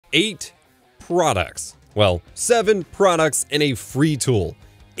8 products. Well, 7 products and a free tool.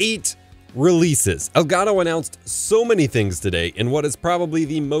 8 releases. Elgato announced so many things today in what is probably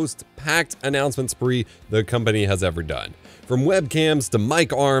the most packed announcement spree the company has ever done. From webcams to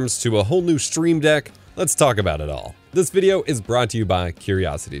mic arms to a whole new stream deck, let's talk about it all. This video is brought to you by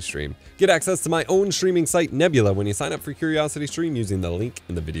CuriosityStream. Get access to my own streaming site Nebula when you sign up for CuriosityStream using the link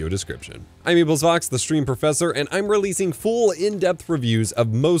in the video description. I'm EposVox, the stream professor, and I'm releasing full in-depth reviews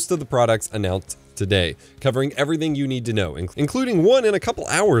of most of the products announced today, covering everything you need to know, including one in a couple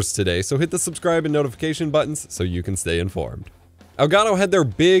hours today, so hit the subscribe and notification buttons so you can stay informed. Elgato had their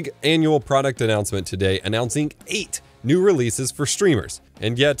big annual product announcement today, announcing 8 new releases for streamers,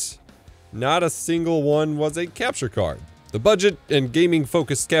 and yet not a single one was a capture card. The budget and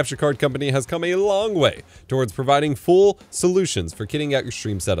gaming-focused capture card company has come a long way towards providing full solutions for kitting out your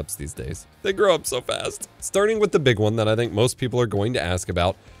stream setups these days. They grow up so fast. Starting with the big one that I think most people are going to ask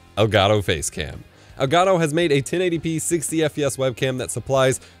about, Elgato Facecam. Elgato has made a 1080p 60fps webcam that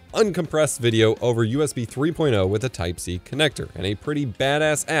supplies uncompressed video over USB 3.0 with a Type-C connector and a pretty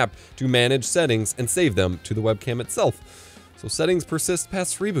badass app to manage settings and save them to the webcam itself. So settings persist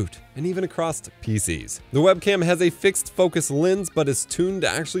past reboot and even across PCs. The webcam has a fixed focus lens but is tuned to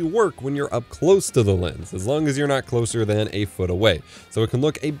actually work when you're up close to the lens, as long as you're not closer than a foot away. So it can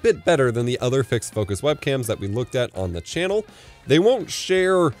look a bit better than the other fixed focus webcams that we looked at on the channel. They won't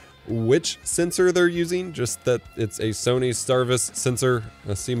share which sensor they're using, just that it's a Sony Starvis sensor,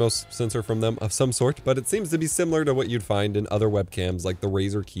 a CMOS sensor from them of some sort, but it seems to be similar to what you'd find in other webcams like the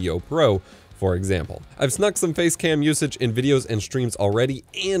Razer Kiyo Pro, for example. I've snuck some Facecam usage in videos and streams already,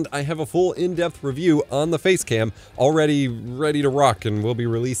 and I have a full in-depth review on the Facecam already ready to rock, and we'll be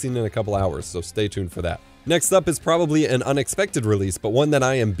releasing in a couple hours, so stay tuned for that. Next up is probably an unexpected release, but one that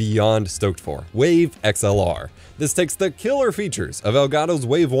I am beyond stoked for, Wave XLR. This takes the killer features of Elgato's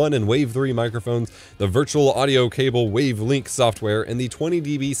Wave 1 and Wave 3 microphones, the virtual audio cable Wave Link software, and the 20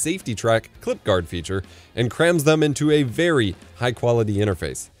 dB safety track clip guard feature, and crams them into a very high-quality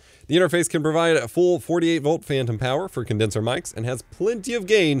interface. The interface can provide a full 48-volt phantom power for condenser mics and has plenty of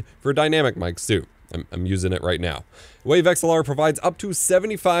gain for dynamic mics too. I'm using it right now. Wave XLR provides up to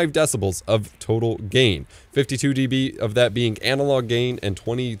 75 decibels of total gain, 52 dB of that being analog gain and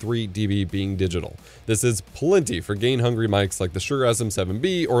 23 dB being digital. This is plenty for gain-hungry mics like the Shure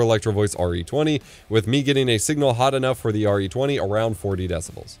SM7B or Electro Voice RE20, with me getting a signal hot enough for the RE20 around 40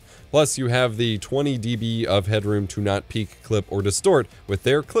 decibels. Plus, you have the 20 dB of headroom to not peak, clip, or distort with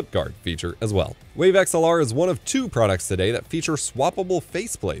their clip guard feature as well. Wave XLR is one of 2 products today that feature swappable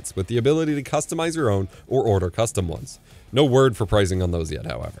faceplates with the ability to customize your own or order custom ones. No word for pricing on those yet,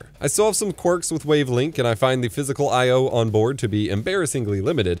 however. I still have some quirks with Wave Link, and I find the physical I/O on board to be embarrassingly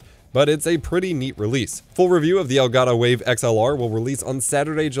limited, but it's a pretty neat release. Full review of the Elgato Wave XLR will release on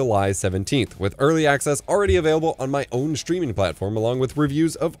Saturday, July 17th, with early access already available on my own streaming platform, along with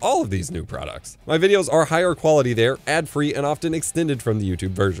reviews of all of these new products. My videos are higher quality there, ad-free, and often extended from the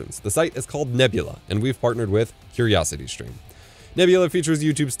YouTube versions. The site is called Nebula, and we've partnered with CuriosityStream. Nebula features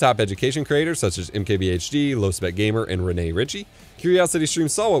YouTube's top education creators such as MKBHD, Low Spec Gamer, and Renee Ritchie. CuriosityStream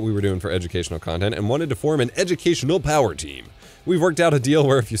saw what we were doing for educational content and wanted to form an educational power team. We've worked out a deal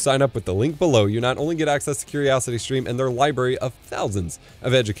where if you sign up with the link below, you not only get access to CuriosityStream and their library of thousands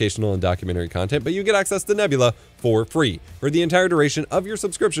of educational and documentary content, but you get access to Nebula for free for the entire duration of your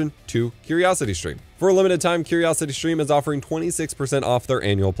subscription to CuriosityStream. For a limited time, CuriosityStream is offering 26% off their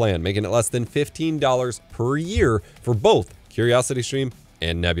annual plan, making it less than $15 per year for both CuriosityStream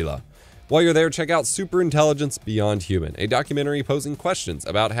and Nebula. While you're there, check out Superintelligence Beyond Human, a documentary posing questions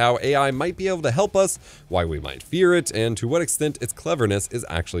about how AI might be able to help us, why we might fear it, and to what extent its cleverness is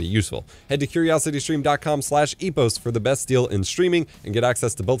actually useful. Head to curiositystream.com/epos for the best deal in streaming and get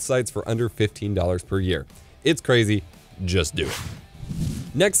access to both sites for under $15 per year. It's crazy, just do it.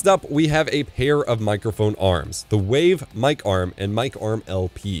 Next up, we have a pair of microphone arms, the Wave Mic Arm and Mic Arm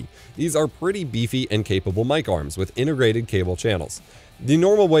LP. These are pretty beefy and capable mic arms with integrated cable channels. The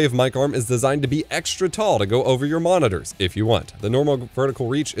normal Wave mic arm is designed to be extra tall to go over your monitors if you want. The normal vertical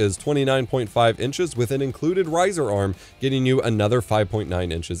reach is 29.5 inches with an included riser arm getting you another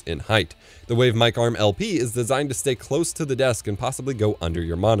 5.9 inches in height. The Wave Mic Arm LP is designed to stay close to the desk and possibly go under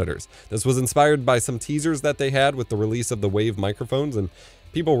your monitors. This was inspired by some teasers that they had with the release of the Wave microphones and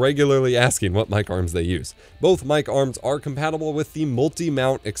people regularly asking what mic arms they use. Both mic arms are compatible with the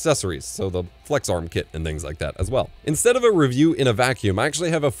multi-mount accessories, so the flex arm kit and things like that as well. Instead of a review in a vacuum, I actually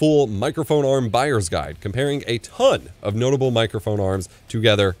have a full microphone arm buyer's guide comparing a ton of notable microphone arms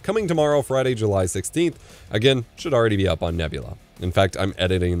together, coming tomorrow, Friday, July 16th. Again, should already be up on Nebula. In fact, I'm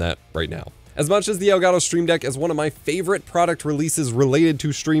editing that right now. As much as the Elgato Stream Deck is one of my favorite product releases related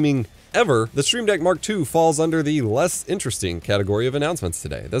to streaming ever, the Stream Deck Mark II falls under the less interesting category of announcements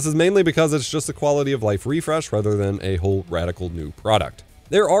today. This is mainly because it's just a quality of life refresh rather than a whole radical new product.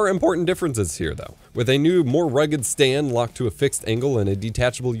 There are important differences here though, with a new, more rugged stand locked to a fixed angle and a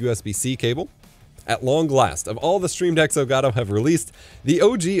detachable USB-C cable. At long last, of all the Stream Decks Elgato have released, the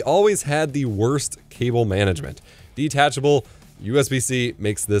OG always had the worst cable management. Detachable USB-C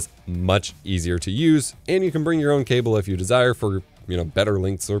makes this much easier to use, and you can bring your own cable if you desire for, better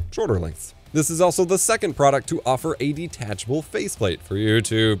lengths or shorter lengths. This is also the second product to offer a detachable faceplate for you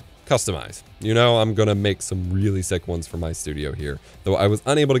to customize. I'm gonna make some really sick ones for my studio here, though I was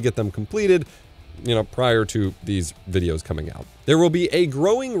unable to get them completed, prior to these videos coming out. There will be a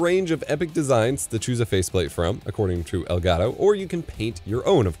growing range of epic designs to choose a faceplate from, according to Elgato, or you can paint your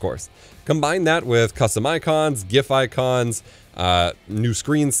own, of course. Combine that with custom icons, GIF icons, new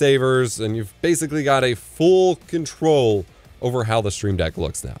screensavers, and you've basically got a full control over how the Stream Deck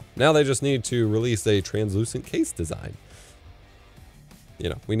looks now. Now they just need to release a translucent case design.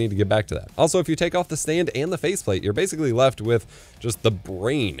 We need to get back to that. Also, if you take off the stand and the faceplate, you're basically left with just the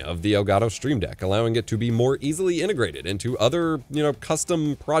brain of the Elgato Stream Deck, allowing it to be more easily integrated into other,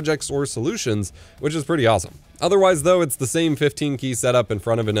 custom projects or solutions, which is pretty awesome. Otherwise, though, it's the same 15-key setup in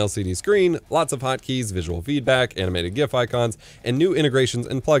front of an LCD screen, lots of hotkeys, visual feedback, animated GIF icons, and new integrations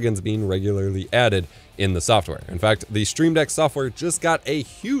and plugins being regularly added in the software. In fact, the Stream Deck software just got a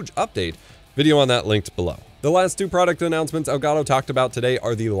huge update. Video on that linked below. The last two product announcements Elgato talked about today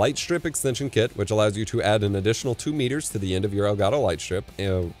are the light strip extension kit, which allows you to add an additional 2 meters to the end of your Elgato light strip.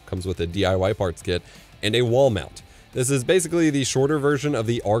 Comes with a DIY parts kit and a wall mount. This is basically the shorter version of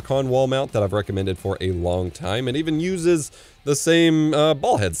the Archon wall mount that I've recommended for a long time, and even uses the same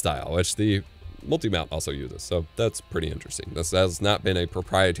ball head style, which the multi-mount also uses, so that's pretty interesting. This has not been a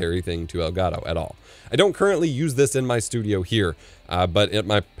proprietary thing to Elgato at all. I don't currently use this in my studio here, but at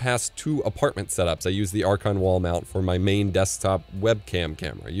my past 2 apartment setups, I use the Archon wall mount for my main desktop webcam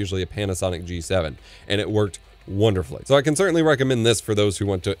camera, usually a Panasonic G7, and it worked wonderfully. So I can certainly recommend this for those who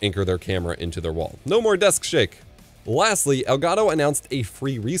want to anchor their camera into their wall. No more desk shake. Lastly, Elgato announced a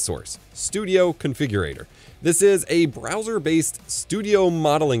free resource, Studio Configurator. This is a browser-based studio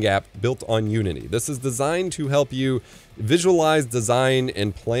modeling app built on Unity. This is designed to help you visualize, design,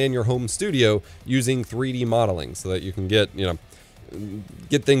 and plan your home studio using 3D modeling so that you can get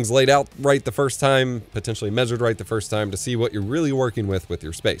things laid out right the first time, potentially measured right the first time to see what you're really working with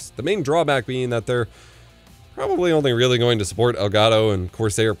your space. The main drawback being that they're probably only really going to support Elgato and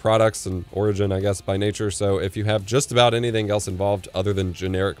Corsair products and Origin, I guess, by nature. So if you have just about anything else involved other than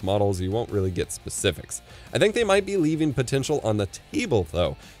generic models, you won't really get specifics. I think they might be leaving potential on the table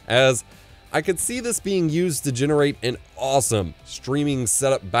though, as I could see this being used to generate an awesome streaming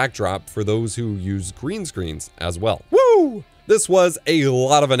setup backdrop for those who use green screens as well. Woo! This was a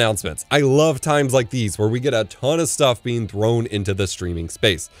lot of announcements. I love times like these where we get a ton of stuff being thrown into the streaming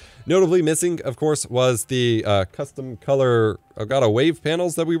space. Notably missing, of course, was the custom color Elgato wave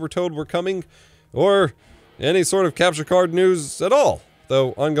panels that we were told were coming, or any sort of capture card news at all,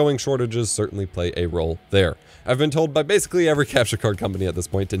 though ongoing shortages certainly play a role there. I've been told by basically every capture card company at this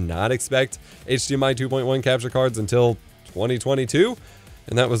point to not expect HDMI 2.1 capture cards until 2022,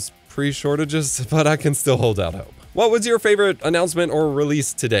 and that was pre-shortages, but I can still hold out hope. What was your favorite announcement or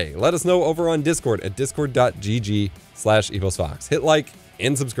release today? Let us know over on Discord at discord.gg/EposVox. Hit like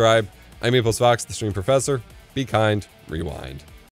and subscribe. I'm EposVox, the Stream Professor. Be kind, rewind.